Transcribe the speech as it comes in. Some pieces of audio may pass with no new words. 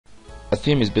A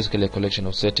theme is basically a collection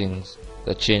of settings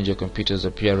that change your computer's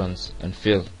appearance and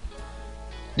feel.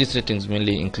 These settings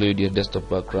mainly include your desktop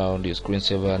background, your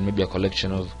screensaver, and maybe a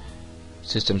collection of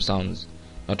system sounds.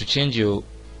 Now to change your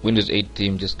Windows 8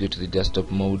 theme, just go to the desktop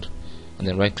mode and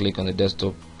then right click on the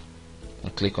desktop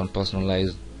and click on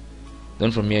personalize.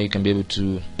 Then from here you can be able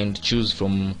to choose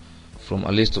from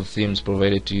a list of themes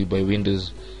provided to you by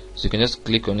Windows. So you can just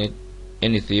click on it,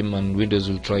 any theme, and Windows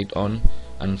will try it on,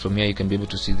 and from here you can be able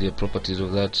to see the properties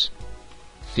of that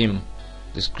theme,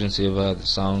 the screensaver, the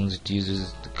sounds it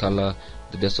uses, the color,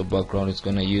 the desktop background it's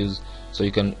gonna use. So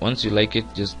you can, once you like it,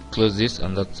 just close this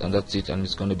and that's it, and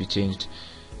it's gonna be changed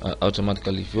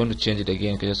automatically. If you want to change it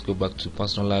again, you can just go back to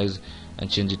personalize and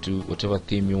change it to whatever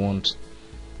theme you want.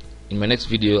 In my next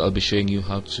video I'll be showing you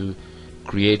how to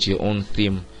create your own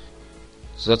theme.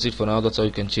 So that's it for now. That's how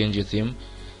you can change your theme.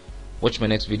 Watch my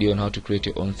next video on how to create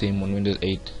your own theme on Windows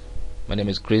 8. My name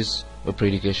is Chris,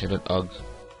 webpreducation.org.